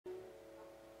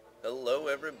Hello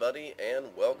everybody and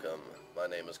welcome. My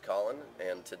name is Colin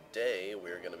and today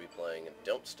we're going to be playing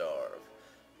Don't Starve,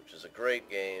 which is a great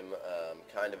game,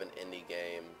 kind of an indie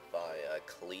game by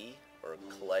Klei or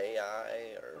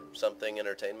something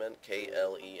entertainment, Klei.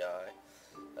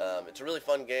 It's a really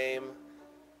fun game.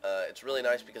 It's really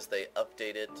nice because they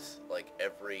update it like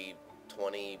every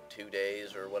 22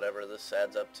 days or whatever this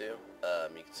adds up to.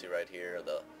 You can see right here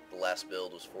the last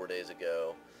build was 4 days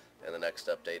ago, and the next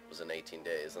update was in 18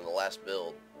 days. And the last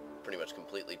build pretty much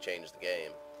completely changed the game.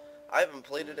 I haven't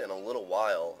played it in a little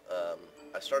while.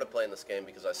 I started playing this game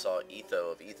because I saw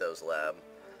Etho of Etho's Lab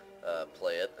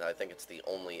play it. And I think it's the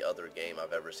only other game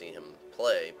I've ever seen him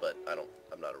play, but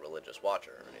I'm not a religious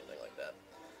watcher or anything like that.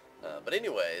 But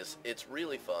anyways, it's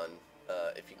really fun.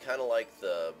 If you kind of like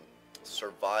the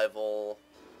survival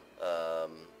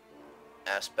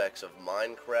aspects of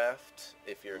Minecraft,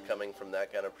 if you're coming from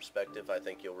that kind of perspective, I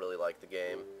think you'll really like the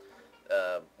game.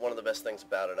 One of the best things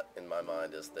about it, in my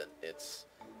mind, is that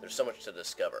there's so much to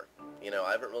discover. You know,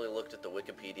 I haven't really looked at the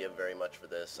Wikipedia very much for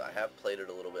this. I have played it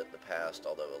a little bit in the past,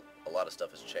 although a lot of stuff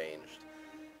has changed.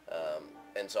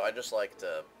 And so I just like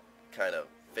to kind of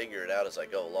figure it out as I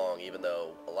go along, even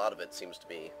though a lot of it seems to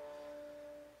be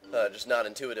just not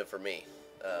intuitive for me.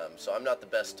 So I'm not the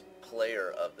best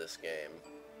player of this game,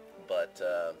 but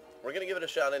we're gonna give it a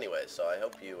shot anyway. So I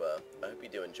hope you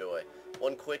do enjoy.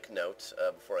 One quick note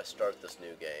before I start this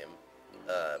new game: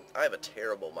 I have a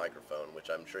terrible microphone, which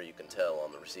I'm sure you can tell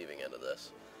on the receiving end of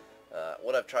this.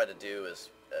 What I've tried to do is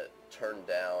turn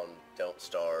down Don't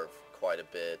Starve quite a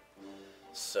bit,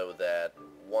 so that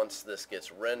once this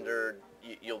gets rendered,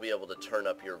 you'll be able to turn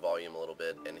up your volume a little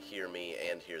bit and hear me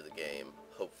and hear the game,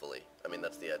 hopefully. I mean,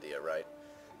 that's the idea, right?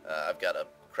 I've got a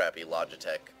crappy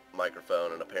Logitech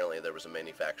microphone, and apparently there was a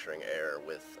manufacturing error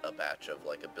with a batch of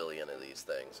like 1 billion of these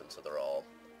things, and so they're all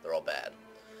bad.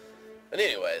 And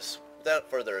anyways, without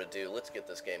further ado, let's get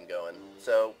this game going.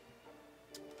 So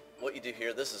what you do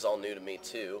here, this is all new to me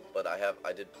too, but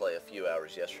I did play a few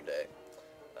hours yesterday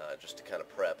just to kind of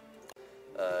prep.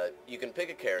 You can pick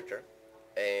a character,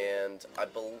 and I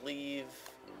believe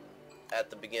at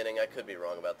the beginning, I could be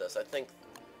wrong about this, I think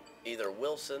either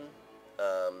Wilson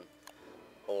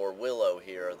or Willow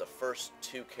here are the first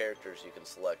two characters you can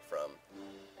select from.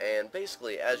 And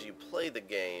basically, as you play the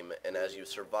game and as you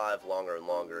survive longer and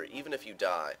longer, even if you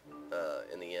die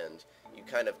in the end, you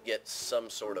kind of get some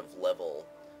sort of level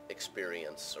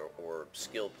experience or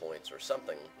skill points or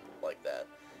something like that,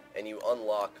 and you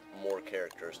unlock more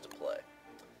characters to play.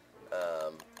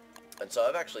 And so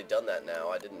I've actually done that now.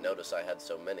 I didn't notice I had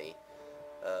so many.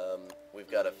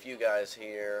 We've got a few guys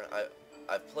here.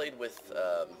 I've played with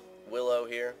Willow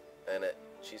here, and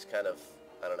she's kind of,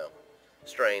 I don't know,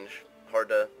 strange, hard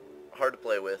to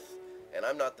play with, and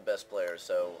I'm not the best player,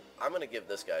 so I'm going to give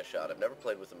this guy a shot. I've never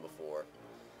played with him before.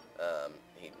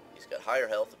 He's got higher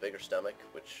health, a bigger stomach,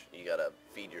 which you got to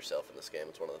feed yourself in this game.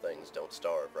 It's one of the things, don't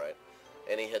starve, right?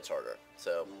 And he hits harder,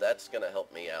 so that's going to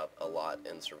help me out a lot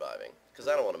in surviving, because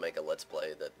I don't want to make a Let's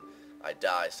Play that I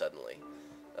die suddenly,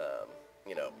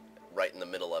 you know, right in the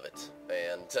middle of it,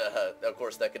 and of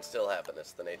course that could still happen.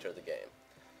 It's the nature of the game.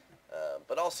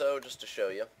 But also, just to show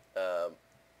you,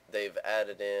 they've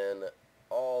added in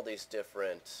all these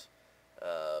different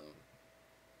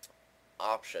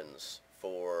options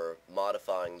for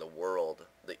modifying the world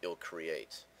that you'll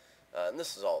create, and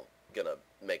this is all gonna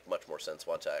make much more sense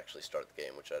once I actually start the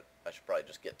game, which I should probably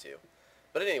just get to.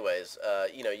 But anyways,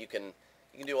 you know, you can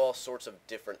do all sorts of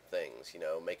different things, you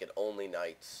know, make it only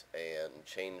nights, and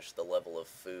change the level of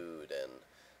food, and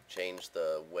change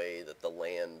the way that the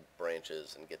land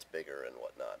branches and gets bigger and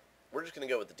whatnot. We're just going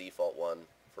to go with the default one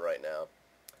for right now.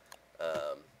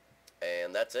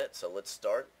 And that's it, so let's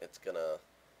start. It's going to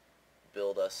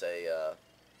build us a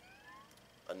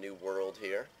new world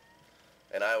here.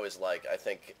 And I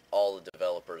think all the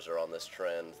developers are on this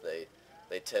trend.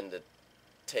 They tend to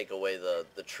take away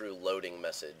the true loading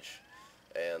message,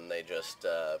 and they just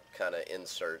kind of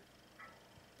insert,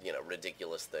 you know,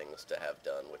 ridiculous things to have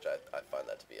done, which I find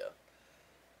that to be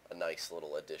a nice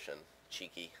little addition.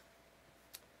 Cheeky.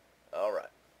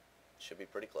 Alright. Should be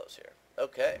pretty close here.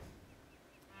 Okay.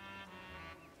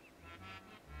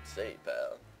 Say,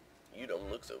 pal, you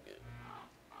don't look so good.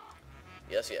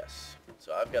 Yes, yes.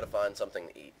 So I've got to find something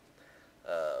to eat.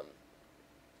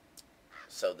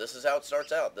 So this is how it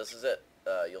starts out. This is it.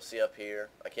 You'll see up here,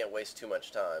 I can't waste too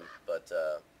much time, but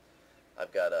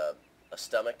I've got a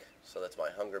stomach, so that's my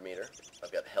hunger meter.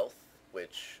 I've got health,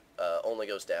 which only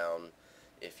goes down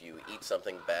if you eat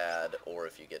something bad or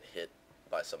if you get hit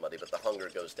by somebody, but the hunger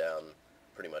goes down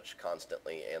pretty much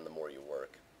constantly and the more you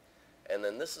work. And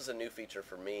then this is a new feature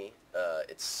for me.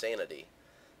 It's sanity.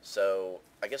 So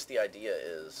I guess the idea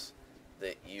is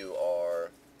that you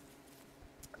are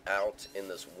out in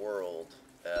this world.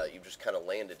 You've just kind of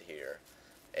landed here,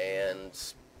 and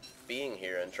being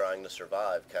here and trying to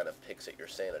survive kind of picks at your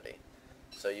sanity.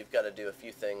 So you've got to do a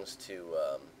few things to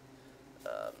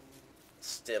um,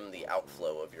 stem the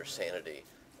outflow of your sanity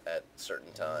at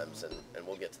certain times, and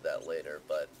we'll get to that later.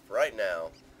 But for right now,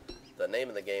 the name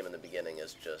of the game in the beginning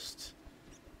is just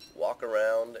walk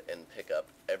around and pick up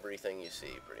everything you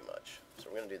see, pretty much. So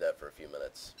we're going to do that for a few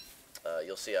minutes.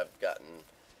 You'll see I've gotten,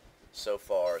 so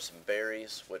far, some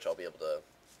berries, which I'll be able to,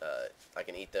 I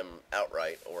can eat them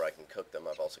outright, or I can cook them.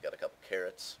 I've also got a couple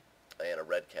carrots and a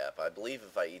red cap. I believe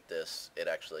if I eat this, it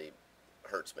actually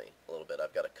hurts me a little bit.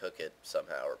 I've got to cook it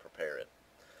somehow or prepare it.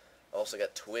 I also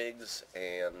got twigs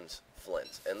and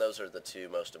flint, and those are the two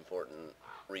most important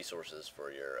resources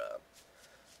for your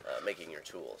making your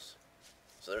tools.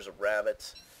 So there's a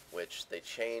rabbit, which they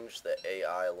changed the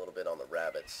AI a little bit on the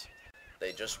rabbits.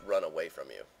 They just run away from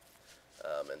you.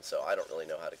 And so I don't really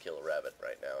know how to kill a rabbit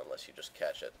right now unless you just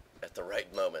catch it at the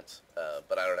right moment.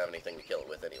 But I don't have anything to kill it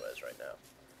with anyways right now.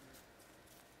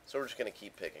 So we're just going to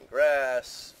keep picking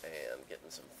grass and getting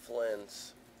some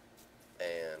flints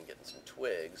and getting some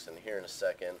twigs. And here in a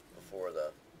second, before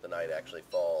the night actually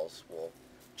falls, we'll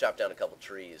chop down a couple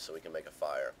trees so we can make a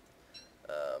fire.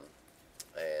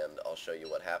 And I'll show you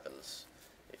what happens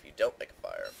if you don't make a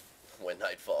fire when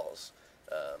night falls.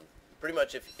 Pretty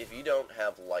much if you don't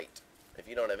have light, if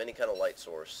you don't have any kind of light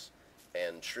source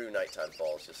and true nighttime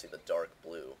falls, you'll see the dark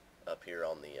blue up here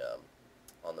on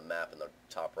the map in the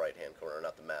top right hand corner.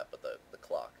 Not the map, but the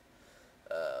clock.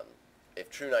 If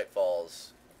true night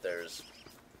falls, there's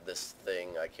this thing,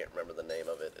 I can't remember the name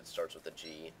of it, it starts with a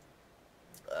G,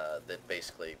 that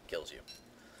basically kills you.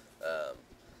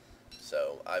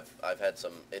 So I've had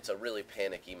some, it's a really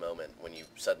panicky moment when you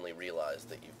suddenly realize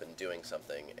that you've been doing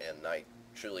something and night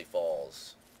truly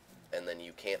falls, and then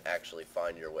you can't actually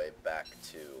find your way back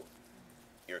to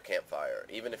your campfire.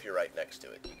 Even if you're right next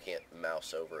to it, you can't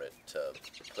mouse over it to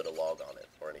put a log on it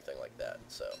or anything like that.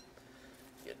 So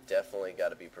you definitely got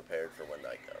to be prepared for when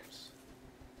night comes.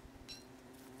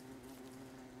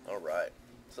 Alright,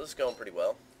 so this is going pretty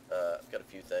well. I've got a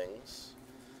few things.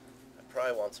 I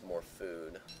probably want some more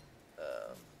food.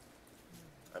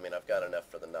 I mean, I've got enough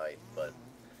for the night, but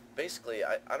basically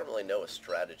I don't really know a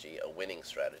strategy, a winning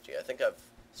strategy. I think I've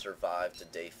survived to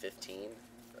day 15,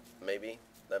 maybe.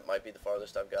 That might be the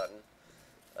farthest I've gotten.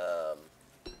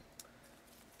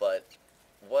 But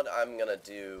what I'm going to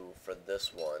do for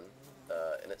this one,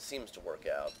 and it seems to work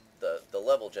out, the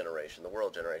level generation, the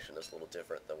world generation is a little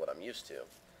different than what I'm used to.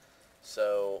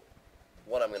 So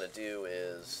what I'm going to do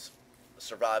is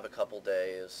survive a couple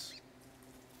days,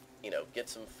 you know, get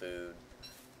some food,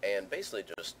 and basically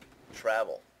just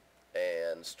travel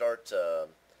and start to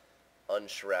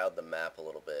unshroud the map a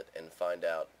little bit and find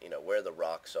out, you know, where the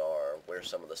rocks are, where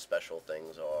some of the special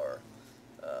things are,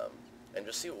 and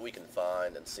just see what we can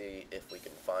find and see if we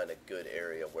can find a good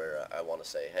area where I want to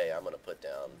say, hey, I'm going to put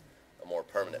down a more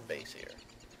permanent base here.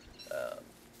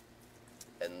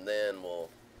 And then we'll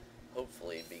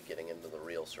hopefully be getting into the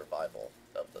real survival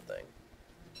of the thing.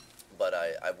 But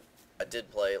I did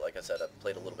play, like I said, I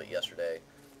played a little bit yesterday,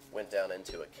 went down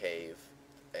into a cave,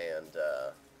 and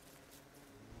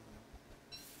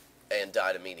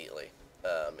died immediately.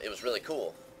 It was really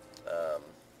cool,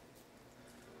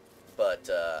 but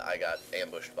I got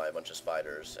ambushed by a bunch of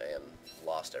spiders and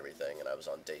lost everything, and I was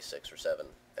on day 6 or 7,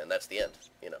 and that's the end.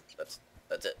 You know, that's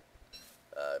it.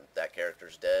 That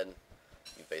character's dead.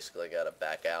 You basically got to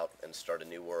back out and start a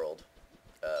new world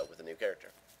with a new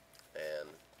character, and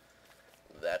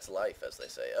that's life, as they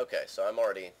say. Okay, so I'm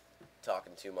already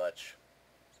talking too much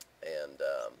and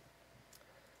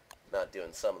not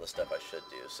doing some of the stuff I should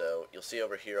do. So you'll see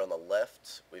over here on the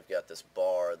left, we've got this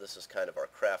bar. This is kind of our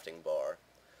crafting bar,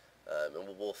 and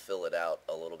we'll fill it out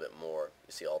a little bit more.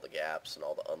 You see all the gaps and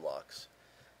all the unlocks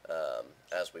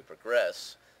as we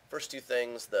progress. First two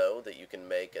things, though, that you can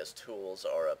make as tools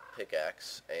are a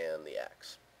pickaxe and the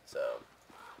axe. So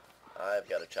I've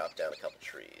got to chop down a couple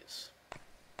trees.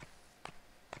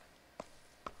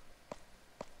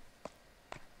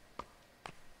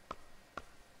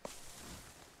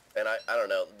 And I don't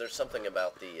know, there's something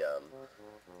about the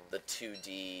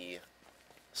 2D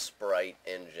sprite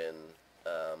engine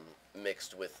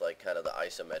mixed with like kind of the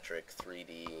isometric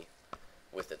 3D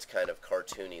with its kind of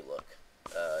cartoony look.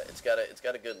 It's got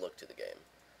a good look to the game.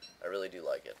 I really do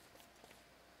like it.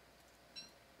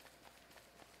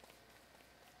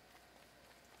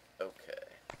 Okay.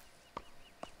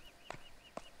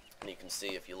 And you can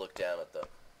see if you look down at the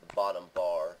bottom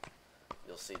bar,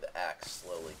 you'll see the axe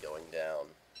slowly going down.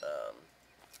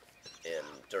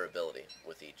 durability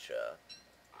with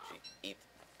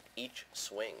each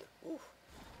swing. Ooh,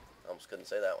 almost couldn't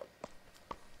say that one.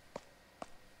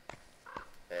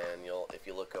 And if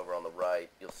you look over on the right,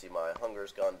 you'll see my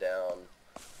hunger's gone down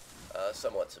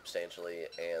somewhat substantially,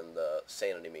 and the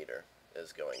sanity meter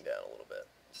is going down a little bit.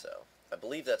 So I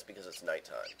believe that's because it's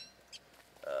nighttime,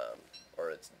 or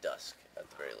it's dusk at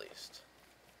the very least.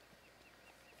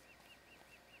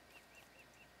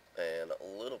 And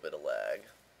a little bit of lag.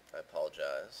 I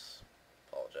apologize.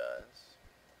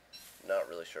 Not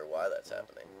really sure why that's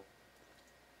happening.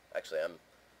 Actually,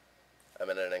 I'm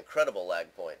at an incredible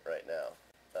lag point right now.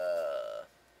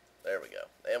 There we go.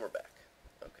 And we're back.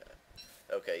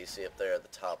 Okay, you see up there at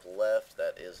the top left,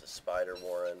 that is a spider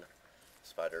warren,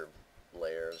 spider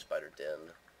lair, spider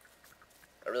den.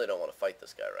 I really don't want to fight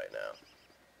this guy right now.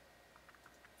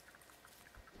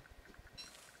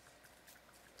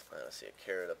 I see a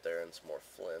carrot up there and some more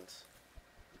flint.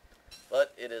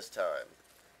 But it is time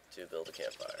to build a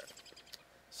campfire.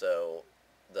 So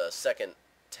the second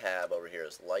tab over here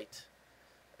is light,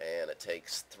 and it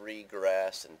takes 3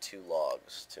 grass and 2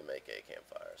 logs to make a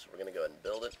campfire. So we're going to go ahead and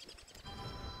build it.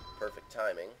 Perfect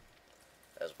timing,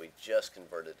 as we just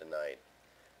converted to night.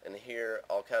 And here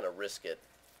I'll kind of risk it,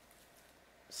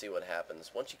 see what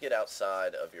happens. Once you get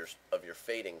outside of your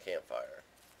fading campfire,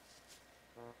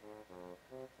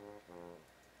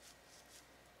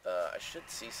 I should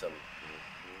see some,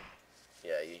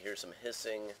 yeah, you hear some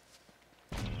hissing.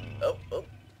 Oh,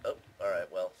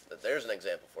 alright, well, there's an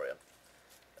example for you.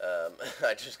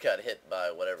 I just got hit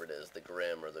by whatever it is, the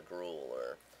Grim or the Gruel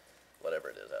or whatever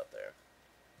it is out there.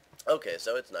 Okay,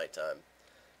 so it's nighttime.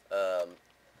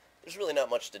 There's really not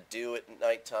much to do at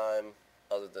nighttime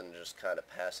other than just kind of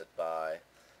pass it by,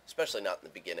 especially not in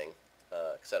the beginning,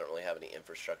 because I don't really have any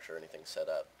infrastructure or anything set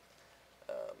up.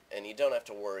 And you don't have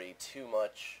to worry too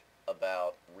much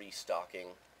about restocking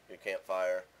your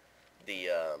campfire. The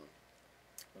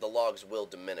logs will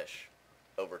diminish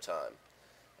over time,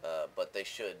 but they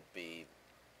should be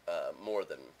more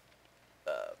than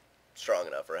strong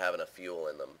enough or have enough fuel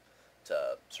in them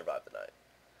to survive the night.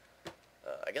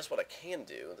 I guess what I can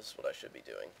do, this is what I should be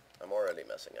doing, I'm already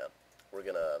messing up. We're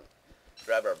going to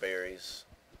grab our berries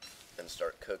and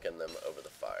start cooking them over the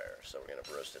fire. So we're going to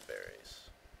have roasted berries.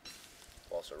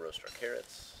 We'll also roast our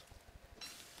carrots.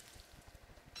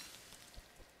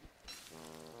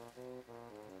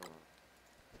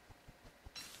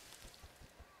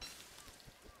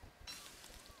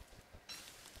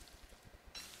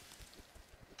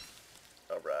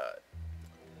 Alright.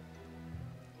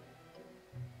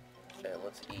 And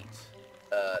let's eat.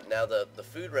 Now the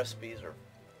food recipes are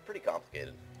pretty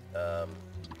complicated.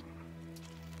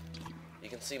 You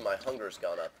can see my hunger's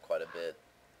gone up quite a bit,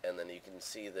 and then you can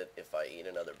see that if I eat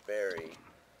another berry,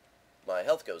 my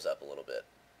health goes up a little bit.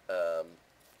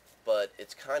 But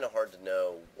it's kind of hard to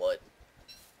know what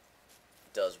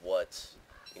does what,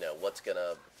 what's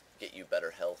gonna get you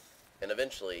better health. And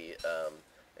eventually,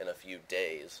 in a few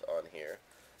days on here,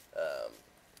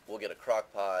 we'll get a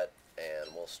crock pot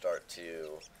and we'll start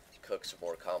to cook some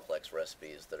more complex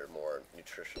recipes that are more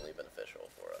nutritionally beneficial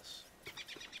for us.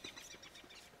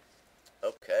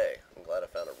 Okay, I'm glad I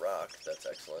found a rock. That's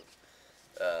excellent.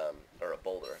 Or a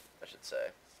boulder, I should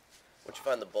say. Once you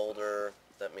find the boulder,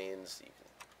 that means you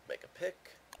can make a pick.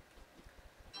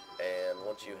 And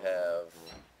once you have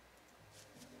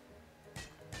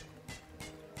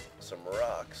some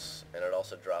rocks, and it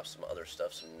also drops some other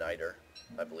stuff, some niter,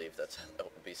 I believe that's how that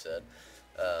would be said,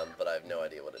 but I have no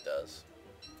idea what it does.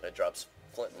 It drops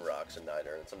flint and rocks and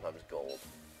niter, and sometimes gold.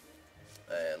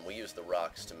 And we use the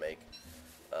rocks to make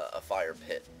a fire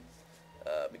pit,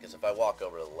 because if I walk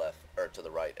over to the left, or to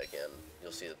the right again,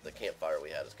 you'll see that the campfire we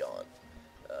had is gone.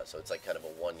 So it's like kind of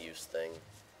a one-use thing.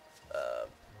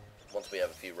 Once we have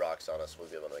a few rocks on us, we'll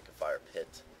be able to make a fire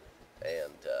pit,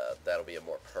 and that'll be a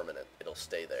more permanent, it'll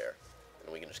stay there,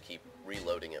 and we can just keep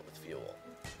reloading it with fuel.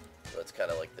 So that's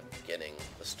kind of like the beginning,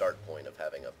 the start point of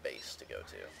having a base to go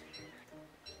to.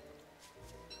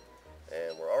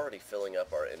 And we're already filling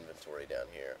up our inventory down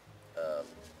here.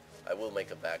 I will make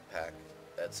a backpack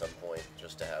at some point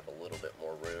just to have a little bit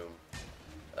more room.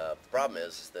 The problem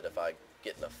is that if I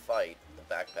get in a fight,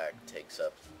 the backpack takes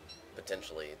up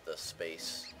potentially the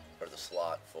space or the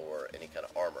slot for any kind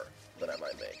of armor that I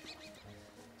might make.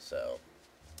 So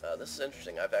this is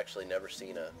interesting. I've actually never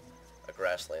seen a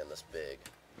grassland this big.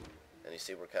 And you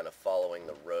see we're kind of following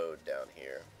the road down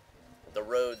here. The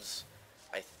roads,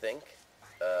 I think,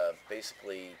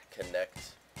 basically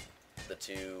connect the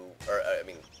two, or I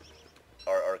mean,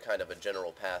 are kind of a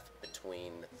general path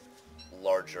between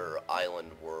larger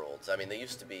island worlds. I mean, they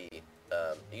used to be,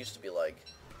 like,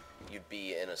 you'd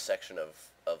be in a section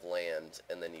of land,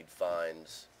 and then you'd find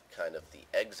kind of the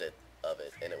exit of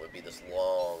it, and it would be this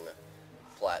long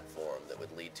platform that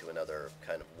would lead to another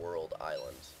kind of world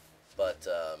island. But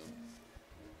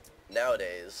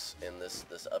nowadays, in this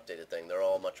updated thing, they're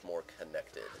all much more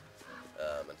connected.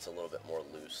 It's a little bit more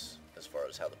loose as far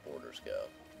as how the borders go.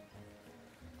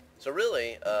 So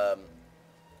really, I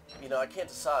can't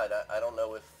decide. I don't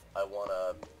know if I want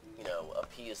to,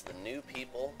 appease the new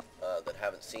people that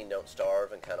haven't seen Don't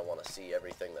Starve and kind of want to see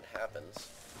everything that happens,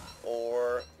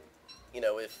 or,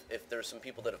 if there's some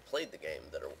people that have played the game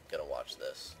that are going to watch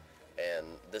this, and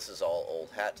this is all old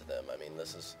hat to them. I mean,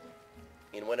 this is,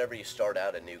 whenever you start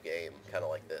out a new game, kind of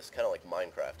like this, kind of like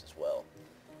Minecraft as well,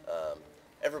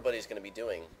 everybody's going to be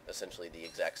doing essentially the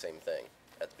exact same thing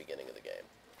at the beginning of the game.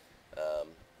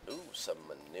 Ooh, some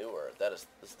manure. This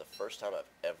is the first time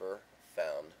I've ever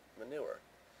found manure.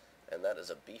 And that is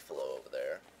a beefalo over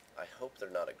there. I hope they're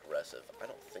not aggressive. I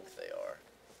don't think they are.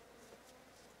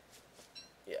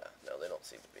 Yeah, no, they don't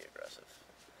seem to be aggressive.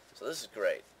 So this is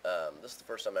great. This is the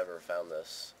first time I've ever found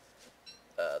this.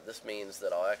 This means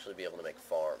that I'll actually be able to make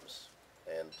farms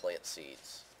and plant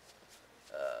seeds.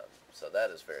 So that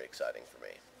is very exciting for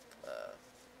me.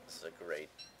 This is a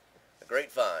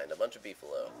great find. A bunch of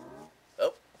beefalo.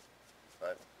 Oh,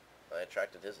 I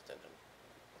attracted his attention.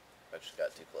 I just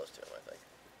got too close to him, I think.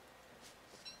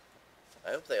 I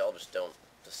hope they all just don't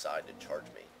decide to charge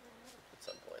me at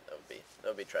some point. That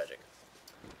would be tragic.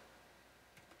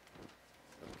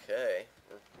 Okay,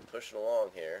 we're pushing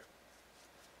along here.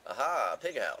 Aha,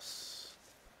 pig house.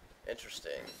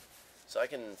 Interesting. So I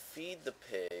can feed the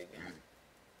pig,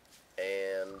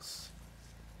 and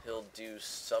he'll do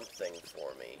something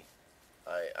for me.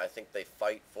 I think they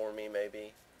fight for me,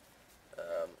 maybe.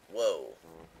 Whoa.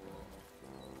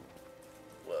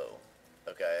 Whoa.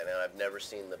 Okay, and I've never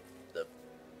seen the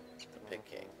Pig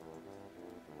King.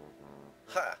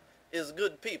 Ha! Is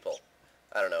good people.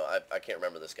 I don't know. I can't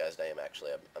remember this guy's name,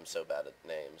 actually. I'm so bad at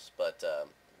names. But,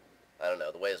 I don't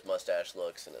know. The way his mustache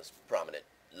looks and his prominent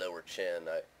lower chin,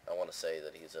 I want to say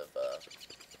that he's of, a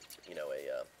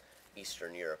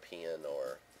Eastern European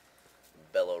or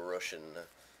Belarusian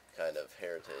kind of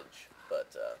heritage.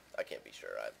 But, I can't be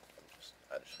sure. I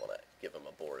just want to give him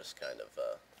a Boris kind of,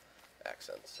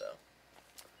 accent, so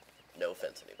no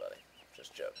offense, anybody.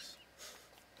 Just jokes.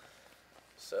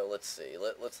 So let's see.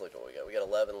 Let's look at what we got. We got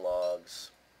 11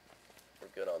 logs. We're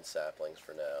good on saplings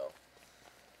for now.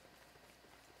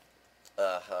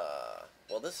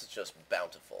 Well, this is just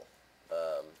bountiful.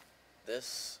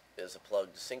 This is a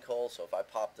plugged sinkhole, so if I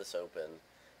pop this open,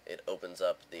 it opens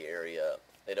up the area.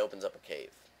 It opens up a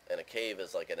cave, and a cave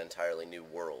is like an entirely new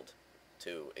world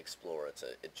to explore.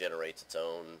 It generates its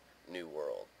own new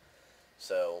world.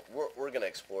 So we're going to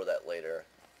explore that later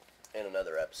in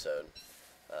another episode.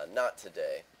 Not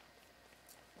today,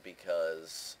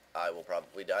 because I will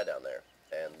probably die down there,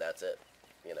 and that's it.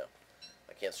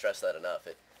 I can't stress that enough.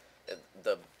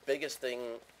 The biggest thing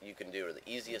you can do, or the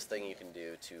easiest thing you can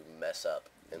do to mess up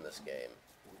in this game.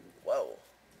 Whoa,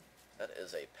 that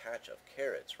is a patch of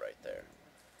carrots right there.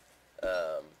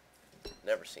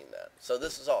 Never seen that. So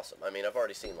this is awesome. I mean, I've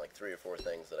already seen like 3 or 4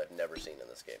 things that I've never seen in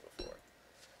this game before.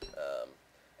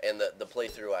 And the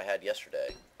playthrough I had yesterday,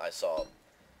 I saw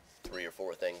 3 or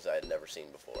 4 things I had never seen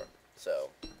before. So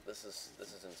this is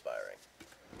inspiring.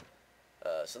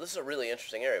 So this is a really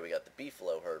interesting area. We got the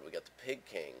beefalo herd, we got the pig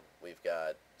king, we've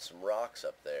got some rocks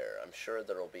up there. I'm sure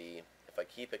there'll be, if I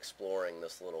keep exploring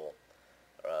this little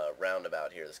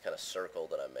roundabout here, this kind of circle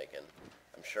that I'm making,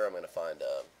 I'm sure I'm going to find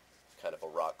a kind of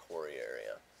a rock quarry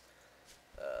area.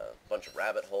 A bunch of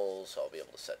rabbit holes, so I'll be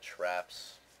able to set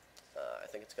traps. I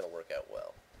think it's going to work out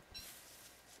well.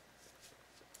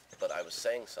 But I was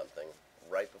saying something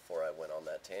right before I went on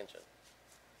that tangent,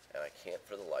 and I can't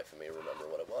for the life of me remember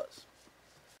what it was.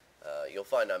 You'll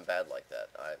find I'm bad like that.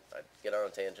 I get on a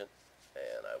tangent,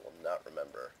 and I will not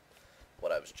remember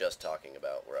what I was just talking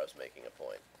about where I was making a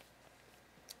point.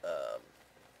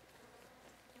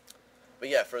 But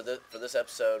yeah, for this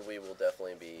episode, we will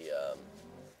definitely be,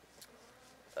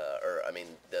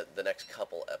 the next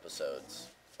couple episodes,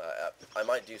 I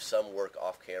might do some work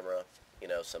off camera,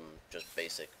 some just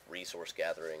basic resource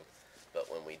gathering, but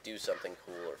when we do something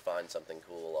cool or find something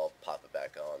cool, I'll pop it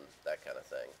back on, that kind of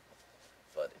thing.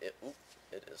 But it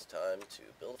is time to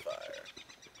build a fire.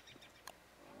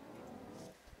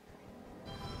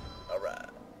 Alright.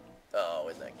 Oh,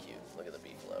 isn't that cute? Look at the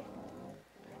beefalo.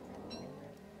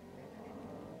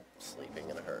 Sleeping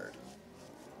in a herd.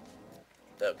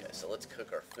 Okay, so let's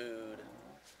cook our food.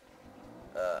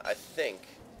 I think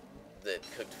that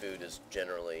cooked food is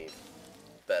generally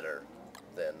better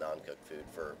than non-cooked food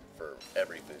for for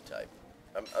every food type.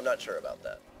 I'm not sure about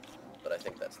that, but I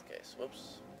think that's the case.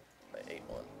 Whoops, I ate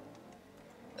one,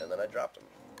 and then I dropped them.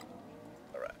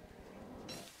 All right.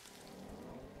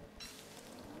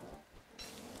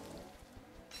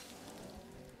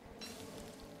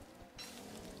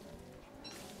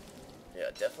 Yeah,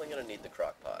 definitely gonna need the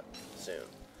crock pot soon,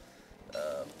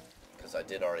 because I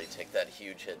did already take that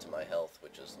huge hit to my health,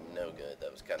 which is no good.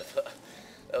 That was kind of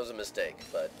that was a mistake,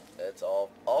 but it's all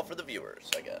for the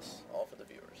viewers, I guess. All for the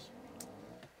viewers.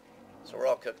 So we're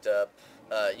all cooked up.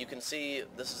 You can see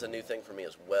this is a new thing for me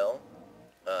as well.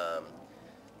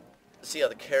 See how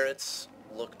the carrots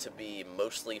look to be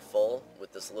mostly full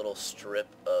with this little strip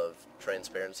of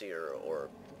transparency or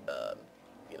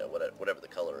you know, whatever the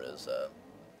color is,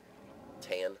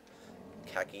 tan,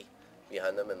 khaki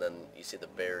behind them, and then you see the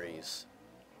berries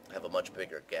have a much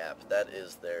bigger gap. That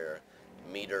is their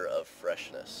meter of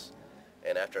freshness,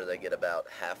 and after they get about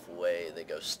halfway, they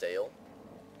go stale.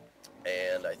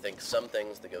 And I think some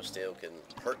things that go stale can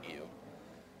hurt you.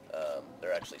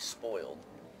 They're actually spoiled,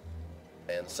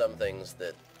 and some things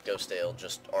that go stale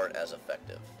just aren't as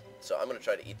effective. So I'm going to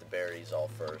try to eat the berries all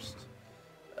first,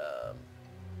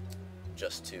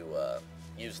 just to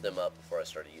use them up before I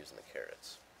started using the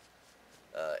carrots.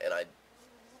 And I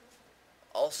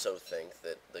also think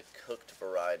that the cooked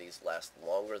varieties last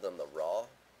longer than the raw,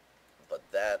 but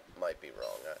that might be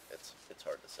wrong. It's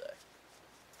hard to say.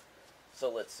 So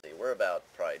let's see, we're about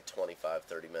probably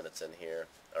 25-30 minutes in here,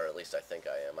 or at least I think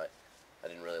I am. I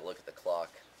didn't really look at the clock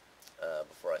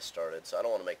before I started, so I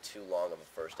don't want to make too long of a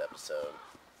first episode.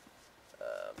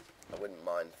 I wouldn't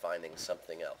mind finding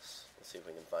something else. Let's see if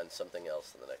we can find something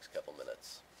else in the next couple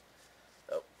minutes.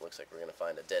 Oh, looks like we're going to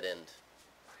find a dead end.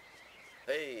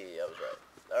 Hey, I was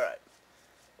right. Alright.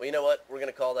 Well, you know what? We're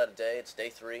going to call that a day. It's day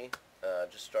 3.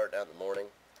 Just starting out in the morning.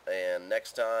 And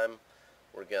next time,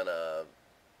 we're going to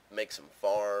make some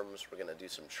farms. We're going to do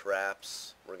some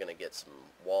traps. We're going to get some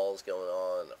walls going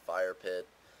on, a fire pit,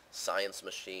 science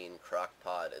machine, crock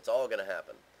pot. It's all going to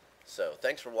happen. So,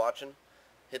 thanks for watching.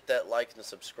 Hit that like and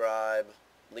subscribe.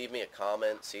 Leave me a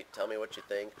comment. Tell me what you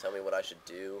think. Tell me what I should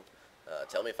do.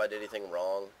 Tell me if I did anything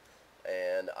wrong.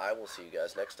 And I will see you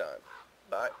guys next time.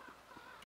 Bye.